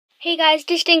Hey guys,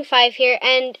 Distinct5 here,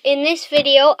 and in this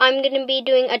video I'm going to be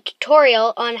doing a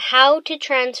tutorial on how to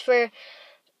transfer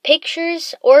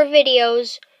pictures or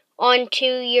videos onto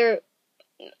your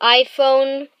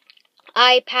iPhone,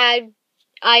 iPad,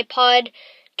 iPod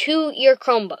to your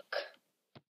Chromebook.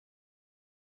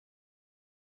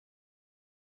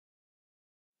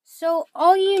 So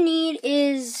all you need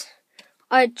is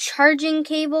a charging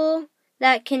cable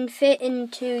that can fit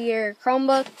into your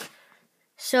Chromebook.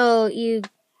 So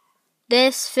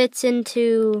this fits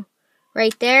into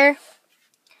right there,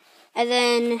 and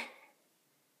then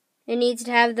it needs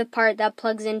to have the part that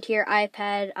plugs into your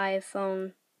iPad,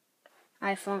 iPod,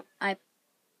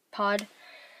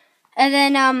 and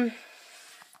then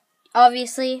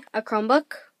obviously a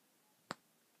Chromebook,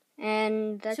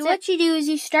 and that's it. So what you do is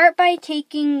you start by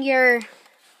taking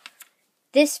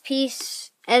this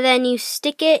piece, and then you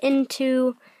stick it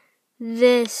into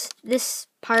this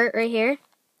part right here.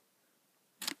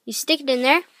 You stick it in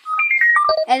there,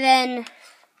 and then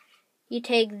you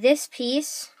take this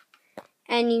piece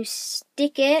and you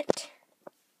stick it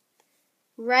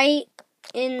right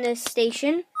in the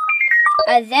station.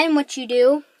 And then what you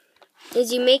do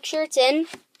is you make sure it's in,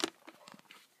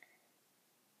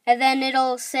 and then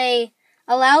it'll say,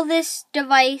 allow this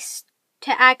device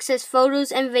to access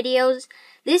photos and videos.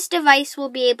 This device will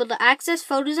be able to access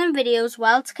photos and videos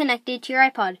while it's connected to your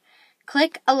iPod.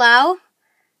 Click allow,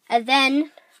 and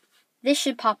then this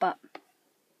should pop up.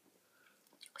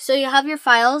 So you have your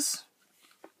files,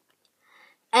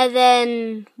 and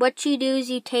then what you do is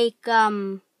you take,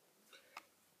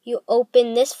 you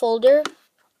open this folder.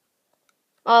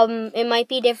 It might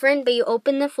be different, but you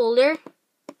open the folder,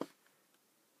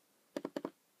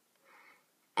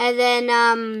 and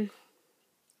then,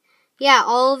 yeah,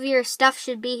 all of your stuff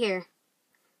should be here.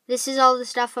 This is all the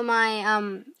stuff on my,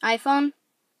 iPhone,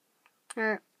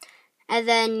 and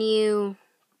then you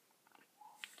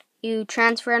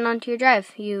transfer it onto your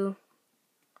drive.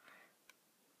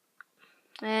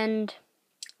 And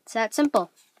it's that simple.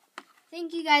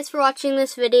 Thank you guys for watching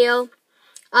this video.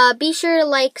 Be sure to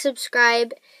like,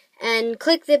 subscribe, and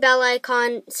click the bell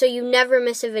icon so you never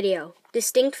miss a video.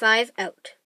 Distinct5 out.